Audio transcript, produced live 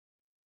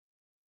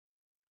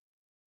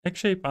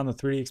xShape on the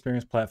 3D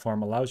Experience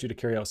platform allows you to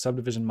carry out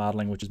subdivision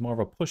modeling, which is more of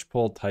a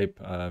push-pull type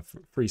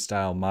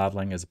freestyle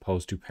modeling as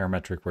opposed to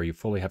parametric where you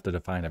fully have to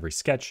define every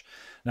sketch.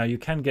 Now you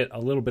can get a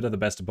little bit of the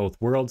best of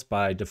both worlds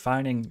by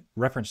defining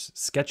reference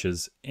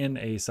sketches in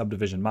a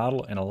subdivision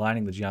model and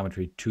aligning the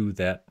geometry to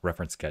that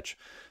reference sketch.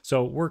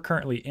 So we're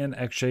currently in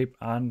xShape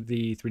on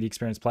the 3D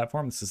Experience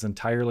platform. This is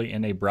entirely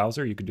in a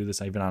browser. You could do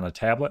this even on a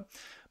tablet.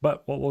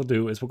 But what we'll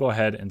do is we'll go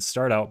ahead and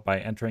start out by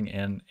entering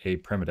in a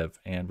primitive,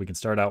 and we can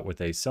start out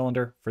with a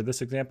cylinder for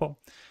this example,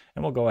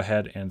 and we'll go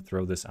ahead and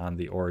throw this on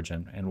the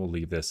origin, and we'll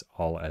leave this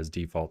all as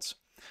defaults.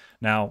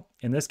 Now,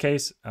 in this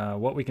case,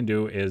 what we can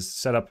do is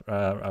set up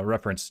a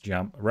reference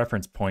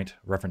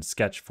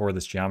sketch for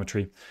this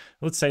geometry.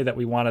 Let's say that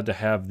we wanted to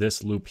have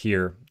this loop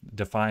here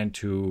defined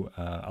to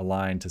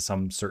align to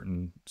some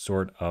certain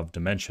sort of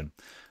dimension.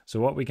 So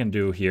what we can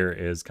do here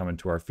is come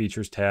into our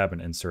Features tab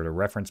and insert a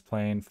reference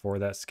plane for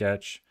that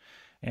sketch.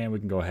 And we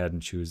can go ahead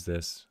and choose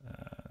this.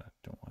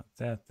 Don't want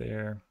that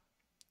there.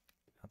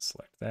 I'll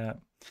select that.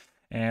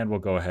 And we'll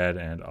go ahead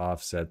and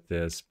offset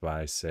this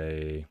by,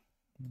 say,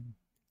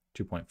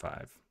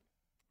 2.5.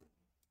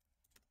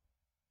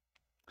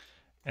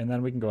 And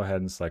then we can go ahead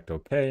and select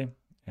OK.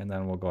 And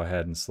then we'll go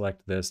ahead and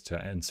select this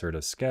to insert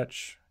a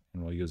sketch.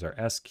 And we'll use our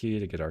S key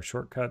to get our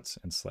shortcuts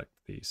and select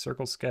the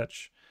circle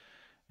sketch.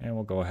 And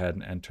we'll go ahead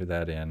and enter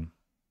that in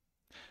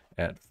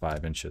at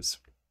 5 inches.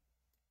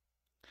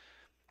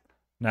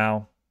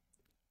 Now,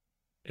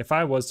 if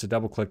I was to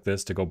double click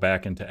this to go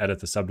back and to edit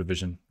the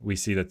subdivision, we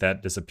see that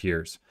that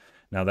disappears.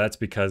 Now that's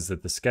because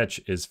that the sketch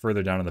is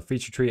further down in the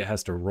feature tree. It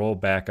has to roll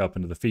back up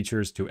into the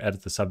features to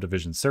edit the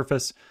subdivision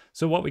surface.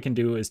 So what we can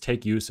do is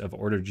take use of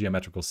ordered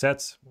geometrical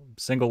sets.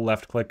 Single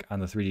left click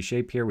on the 3D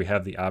shape here. We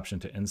have the option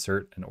to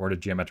insert an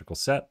ordered geometrical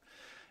set.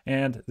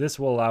 And this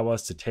will allow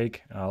us to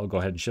take, I'll go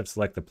ahead and shift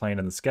select the plane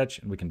in the sketch,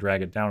 and we can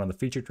drag it down on the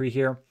feature tree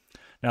here.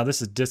 Now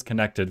this is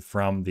disconnected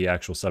from the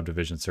actual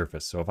subdivision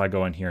surface. So if I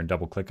go in here and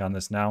double click on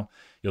this now,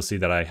 you'll see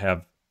that I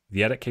have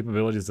the edit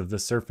capabilities of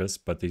this surface,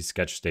 but the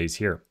sketch stays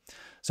here.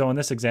 So in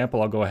this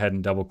example, I'll go ahead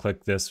and double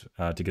click this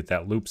to get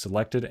that loop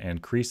selected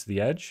and crease the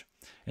edge.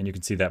 And you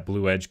can see that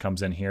blue edge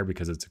comes in here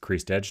because it's a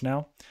creased edge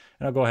now.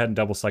 And I'll go ahead and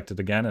double select it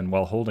again. And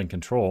while holding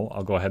Control,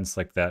 I'll go ahead and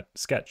select that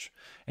sketch.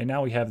 And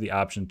now we have the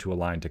option to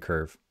align to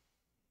curve.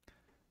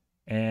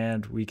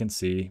 And we can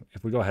see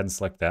if we go ahead and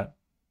select that,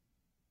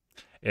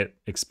 it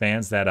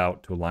expands that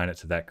out to align it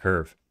to that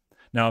curve.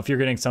 Now, if you're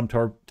getting some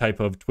type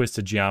of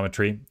twisted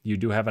geometry, you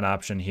do have an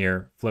option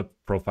here, flip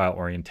profile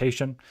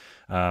orientation.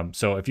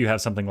 So if you have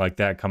something like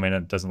that come in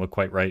and it doesn't look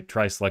quite right,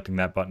 try selecting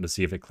that button to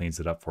see if it cleans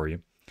it up for you.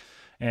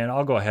 And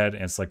I'll go ahead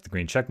and select the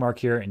green check mark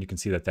here, and you can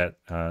see that that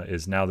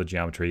is now the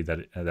geometry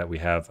that we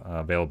have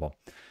available.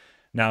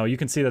 Now you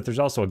can see that there's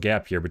also a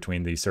gap here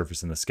between the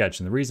surface and the sketch,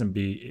 and the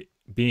reason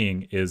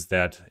being is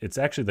that it's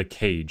actually the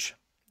cage.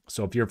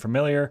 So if you're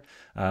familiar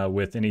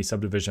with any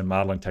subdivision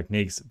modeling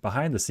techniques,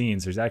 behind the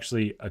scenes there's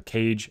actually a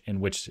cage in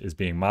which is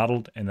being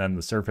modeled, and then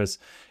the surface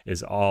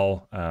is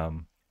all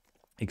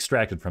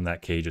extracted from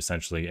that cage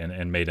essentially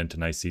and made into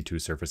nice C2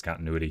 surface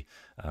continuity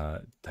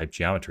type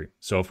geometry.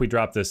 So if we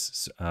drop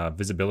this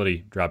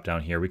visibility drop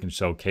down here, we can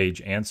show cage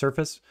and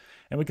surface,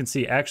 and we can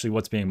see actually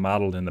what's being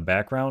modeled in the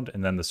background,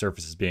 and then the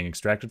surface is being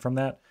extracted from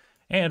that.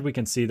 And we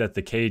can see that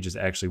the cage is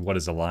actually what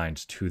is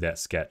aligned to that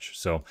sketch.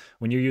 So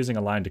when you're using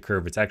align to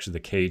curve, it's actually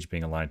the cage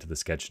being aligned to the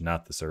sketch,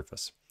 not the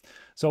surface.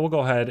 So we'll go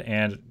ahead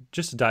and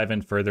just to dive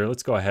in further,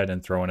 let's go ahead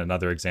and throw in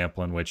another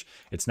example in which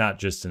it's not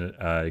just an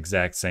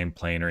exact same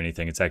plane or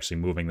anything. It's actually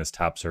moving this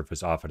top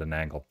surface off at an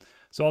angle.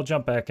 So I'll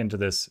jump back into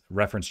this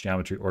reference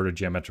geometry ordered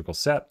geometrical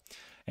set,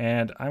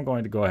 and I'm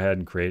going to go ahead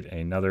and create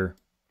another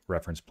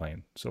reference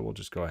plane. So we'll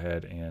just go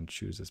ahead and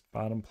choose this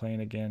bottom plane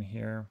again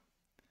here.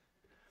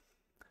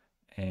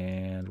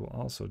 And we'll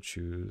also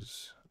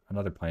choose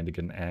another plane to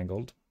get an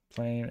angled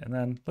plane. And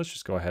then let's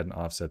just go ahead and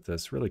offset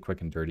this. Really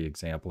quick and dirty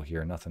example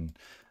here. Nothing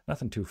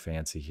too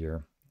fancy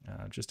here,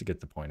 just to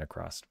get the point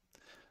across.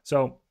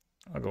 So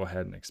I'll go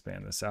ahead and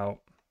expand this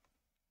out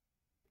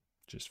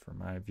just for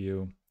my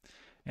view.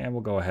 And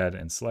we'll go ahead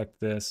and select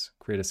this,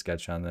 create a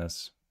sketch on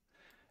this,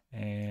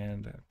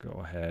 and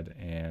go ahead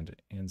and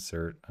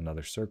insert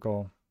another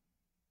circle.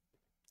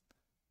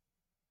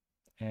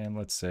 And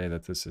let's say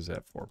that this is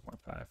at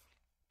 4.5.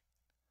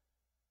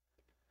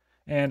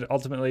 And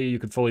ultimately, you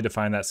could fully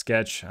define that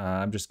sketch.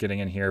 I'm just getting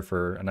in here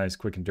for a nice,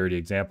 quick and dirty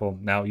example.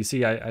 Now, you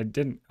see, I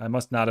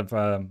must not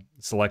have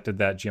selected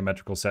that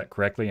geometrical set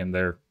correctly, and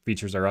their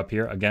features are up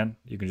here. Again,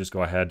 you can just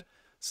go ahead,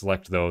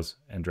 select those,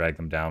 and drag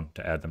them down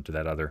to add them to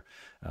that other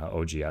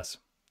OGS.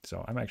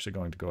 So I'm actually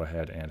going to go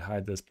ahead and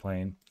hide this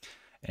plane,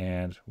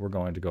 and we're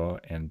going to go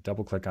and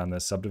double click on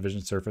this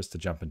subdivision surface to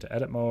jump into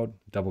edit mode,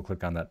 double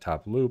click on that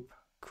top loop,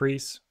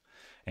 crease,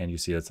 and you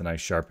see it's a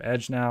nice sharp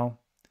edge now.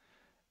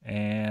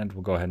 And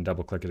we'll go ahead and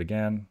double click it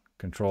again,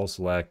 Control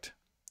select,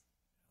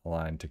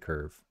 align to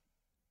curve.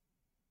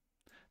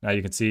 Now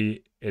you can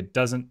see it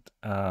doesn't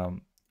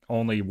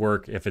only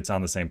work if it's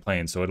on the same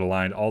plane. So it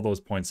aligned all those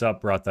points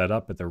up, brought that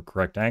up at the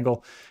correct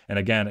angle. And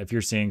again, if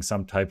you're seeing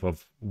some type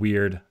of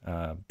weird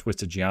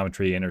twisted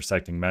geometry,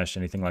 intersecting mesh,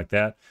 anything like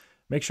that,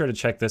 make sure to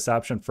check this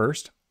option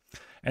first.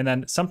 And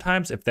then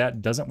sometimes if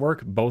that doesn't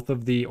work, both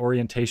of the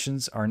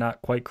orientations are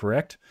not quite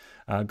correct,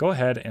 go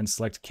ahead and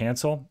select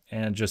cancel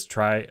and just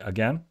try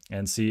again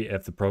and see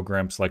if the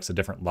program selects a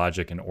different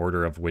logic in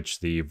order of which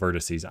the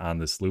vertices on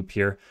this loop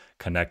here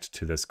connect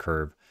to this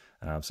curve.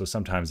 So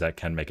sometimes that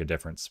can make a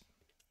difference.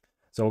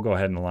 So we'll go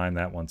ahead and align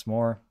that once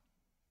more.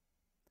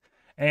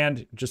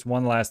 And just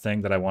one last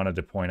thing that I wanted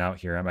to point out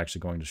here, I'm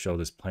actually going to show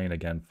this plane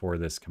again for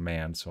this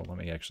command. So let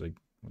me actually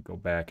go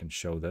back and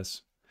show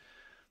this.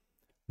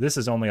 This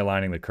is only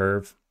aligning the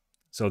curve.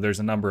 So there's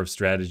a number of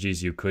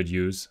strategies you could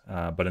use,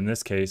 but in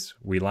this case,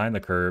 we line the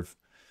curve,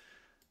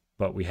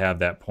 but we have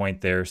that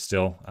point there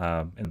still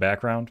in the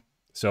background.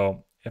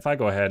 So if I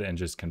go ahead and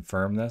just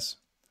confirm this,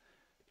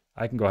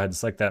 I can go ahead and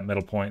select that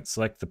middle point,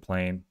 select the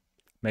plane,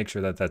 make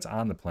sure that that's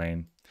on the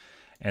plane,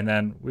 and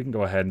then we can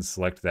go ahead and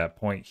select that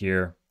point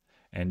here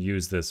and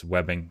use this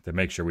webbing to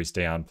make sure we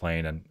stay on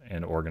plane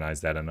and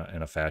organize that in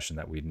a fashion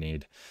that we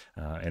need.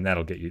 And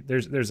that'll get you,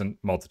 there's a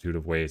multitude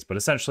of ways, but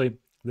essentially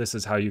this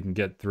is how you can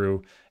get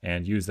through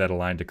and use that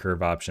align to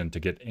curve option to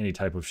get any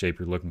type of shape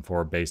you're looking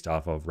for based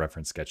off of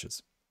reference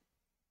sketches.